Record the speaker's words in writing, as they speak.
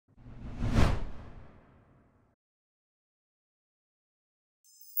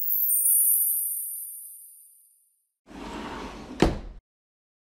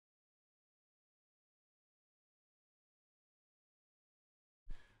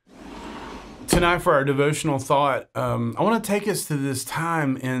Tonight for our devotional thought, I want to take us to this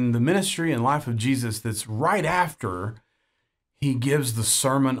time in the ministry and life of Jesus that's right after he gives the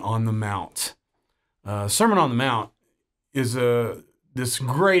Sermon on the Mount. Sermon on the Mount is this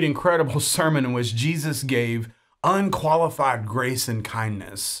great, incredible sermon in which Jesus gave unqualified grace and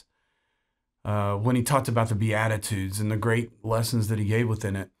kindness when he talked about the Beatitudes and the great lessons that he gave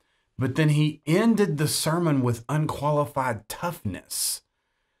within it. But then he ended the sermon with unqualified toughness,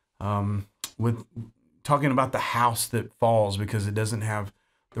 with talking about the house that falls because it doesn't have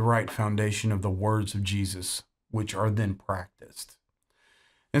the right foundation of the words of Jesus, which are then practiced.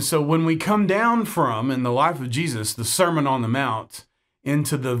 And so when we come down from, in the life of Jesus, the Sermon on the Mount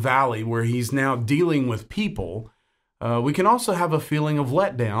into the valley where he's now dealing with people, we can also have a feeling of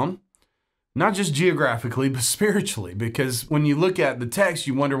letdown, not just geographically, but spiritually. Because when you look at the text,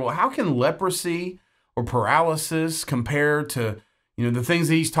 you wonder, well, how can leprosy or paralysis compare to, the things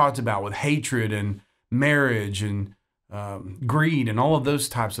that he's talked about with hatred and marriage and greed and all of those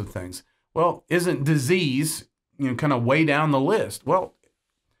types of things? Well, isn't disease, kind of way down the list? Well,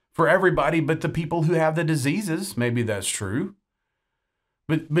 for everybody but the people who have the diseases, maybe that's true.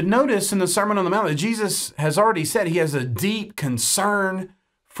 But notice in the Sermon on the Mount that Jesus has already said he has a deep concern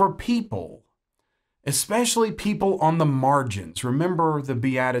for people, especially people on the margins. Remember the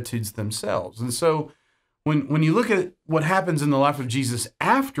Beatitudes themselves. And so when you look at what happens in the life of Jesus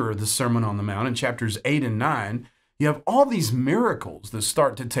after the Sermon on the Mount in chapters 8 and 9, you have all these miracles that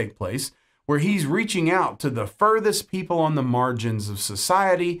start to take place where he's reaching out to the furthest people on the margins of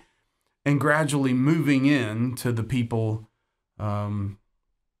society and gradually moving in to the people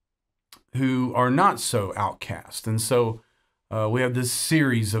who are not so outcast. And so we have this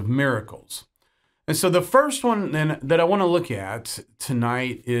series of miracles. And so the first one that I want to look at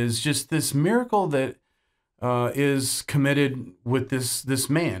tonight is just this miracle that is committed with this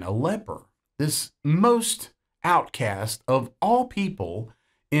man, a leper, this most outcast of all people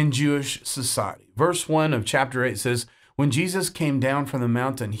in Jewish society. Verse 1 of chapter 8 says, "When Jesus came down from the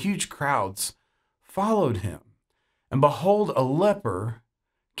mountain, huge crowds followed him. And behold, a leper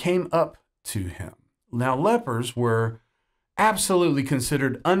came up to him." Now, lepers were absolutely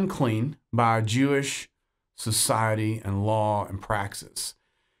considered unclean by Jewish society and law and praxis.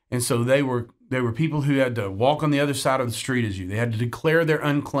 And so they were people who had to walk on the other side of the street as you. They had to declare their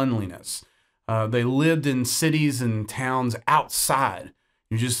uncleanliness. They lived in cities and towns outside.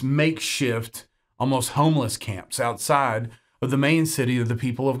 Just makeshift, almost homeless camps outside of the main city of the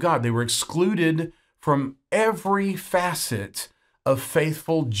people of God. They were excluded from every facet of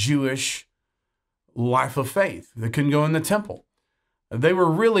faithful Jewish life of faith. They couldn't go in the temple. They were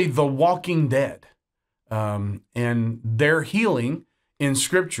really the walking dead. And their healing in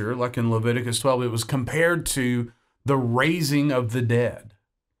Scripture, like in Leviticus 12, it was compared to the raising of the dead.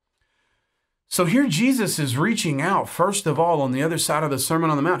 So here Jesus is reaching out, first of all, on the other side of the Sermon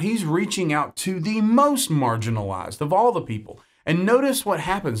on the Mount. He's reaching out to the most marginalized of all the people. And notice what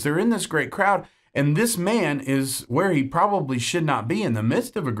happens. They're in this great crowd, and this man is where he probably should not be, in the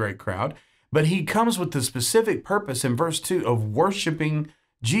midst of a great crowd. But he comes with the specific purpose in verse 2 of worshiping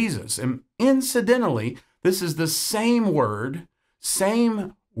Jesus. And incidentally, this is the same word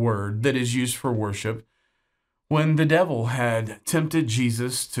that is used for worship when the devil had tempted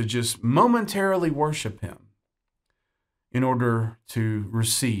Jesus to just momentarily worship him in order to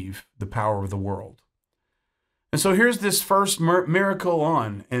receive the power of the world. And so here's this first miracle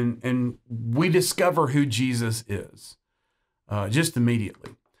on, and we discover who Jesus is just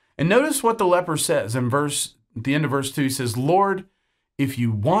immediately. And notice what the leper says at the end of verse 2. He says, "Lord, if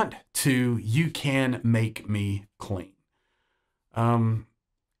you want to, you can make me clean."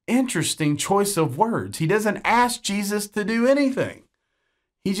 Interesting choice of words. He doesn't ask Jesus to do anything.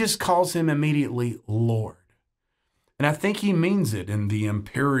 He just calls him immediately Lord. And I think he means it in the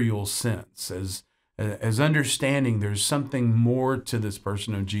imperial sense, as understanding there's something more to this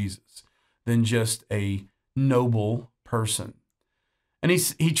person of Jesus than just a noble person. And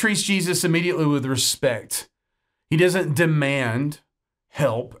he treats Jesus immediately with respect. He doesn't demand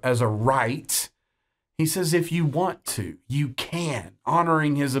help as a right. He says, if you want to, you can,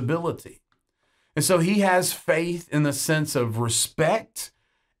 honoring his ability. And so he has faith in the sense of respect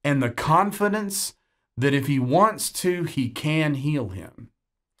and the confidence that if he wants to, he can heal him.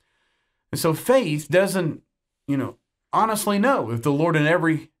 And so faith doesn't, honestly know if the Lord in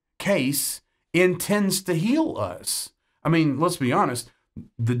every case intends to heal us. I mean, let's be honest,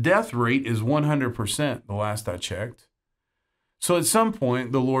 the death rate is 100% the last I checked. So at some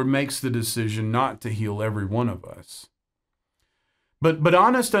point, the Lord makes the decision not to heal every one of us. But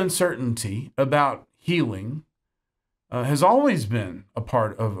honest uncertainty about healing has always been a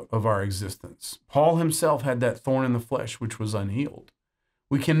part of our existence. Paul himself had that thorn in the flesh, which was unhealed.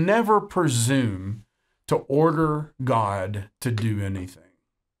 We can never presume to order God to do anything.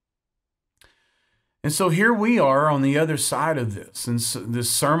 And so here we are on the other side of this, and so this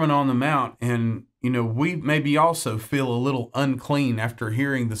Sermon on the Mount, and we maybe also feel a little unclean after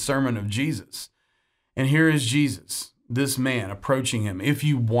hearing the sermon of Jesus. And here is Jesus, this man, approaching him. If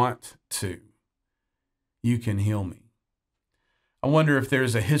you want to, you can heal me. I wonder if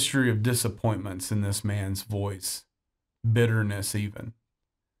there's a history of disappointments in this man's voice, bitterness even.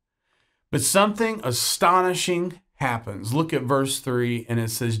 But something astonishing happens. Look at verse 3, and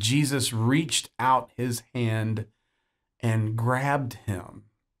it says, Jesus reached out his hand and grabbed him.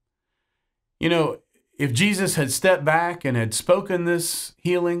 If Jesus had stepped back and had spoken this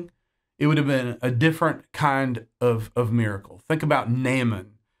healing, it would have been a different kind of miracle. Think about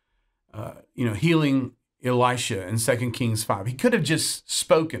Naaman, healing Elisha in 2 Kings 5. He could have just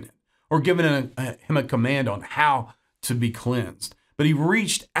spoken it or given him a command on how to be cleansed. But he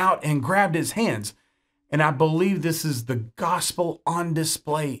reached out and grabbed his hands. And I believe this is the gospel on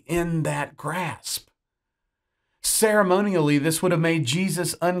display in that grasp. Ceremonially, this would have made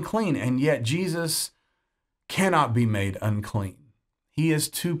Jesus unclean, and yet Jesus cannot be made unclean. He is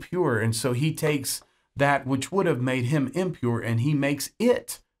too pure, and so he takes that which would have made him impure, and he makes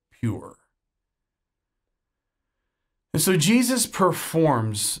it pure. And so Jesus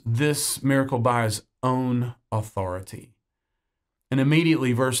performs this miracle by his own authority. And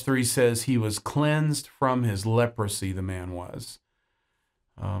immediately, verse 3 says, he was cleansed from his leprosy, the man was.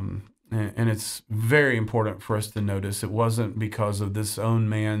 And it's very important for us to notice it wasn't because of this own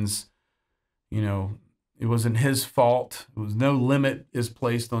man's, it wasn't his fault. It was no limit is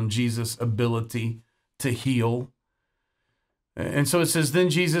placed on Jesus' ability to heal. And so it says, then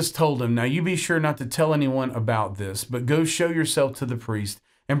Jesus told him, now you be sure not to tell anyone about this, but go show yourself to the priest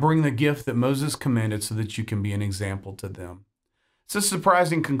and bring the gift that Moses commanded so that you can be an example to them. It's a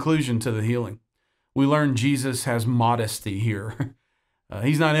surprising conclusion to the healing. We learn Jesus has modesty here.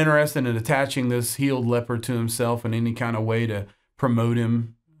 He's not interested in attaching this healed leper to himself in any kind of way to promote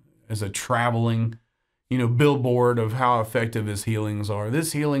him as a traveling, billboard of how effective his healings are.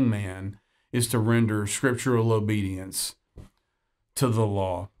 This healing man is to render scriptural obedience to the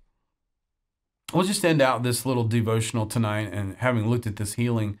law. We'll just end out this little devotional tonight, and having looked at this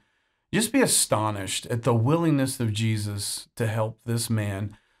healing, just be astonished at the willingness of Jesus to help this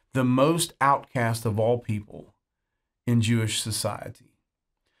man, the most outcast of all people in Jewish society.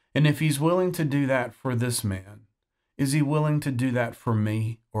 And if he's willing to do that for this man, is he willing to do that for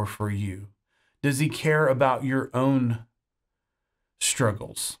me or for you? Does he care about your own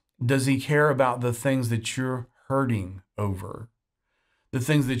struggles? Does he care about the things that you're hurting over? The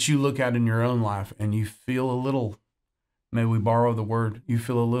things that you look at in your own life and you feel a little, may we borrow the word, you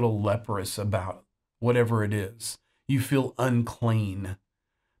feel a little leprous about whatever it is. You feel unclean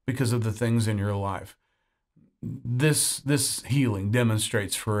because of the things in your life. This healing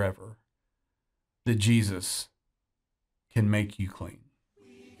demonstrates forever that Jesus can make you clean.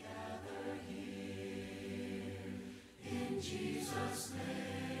 We gather here in Jesus'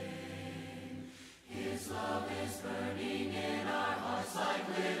 name. His love is burning in our hearts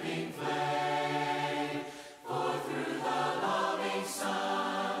like living flame.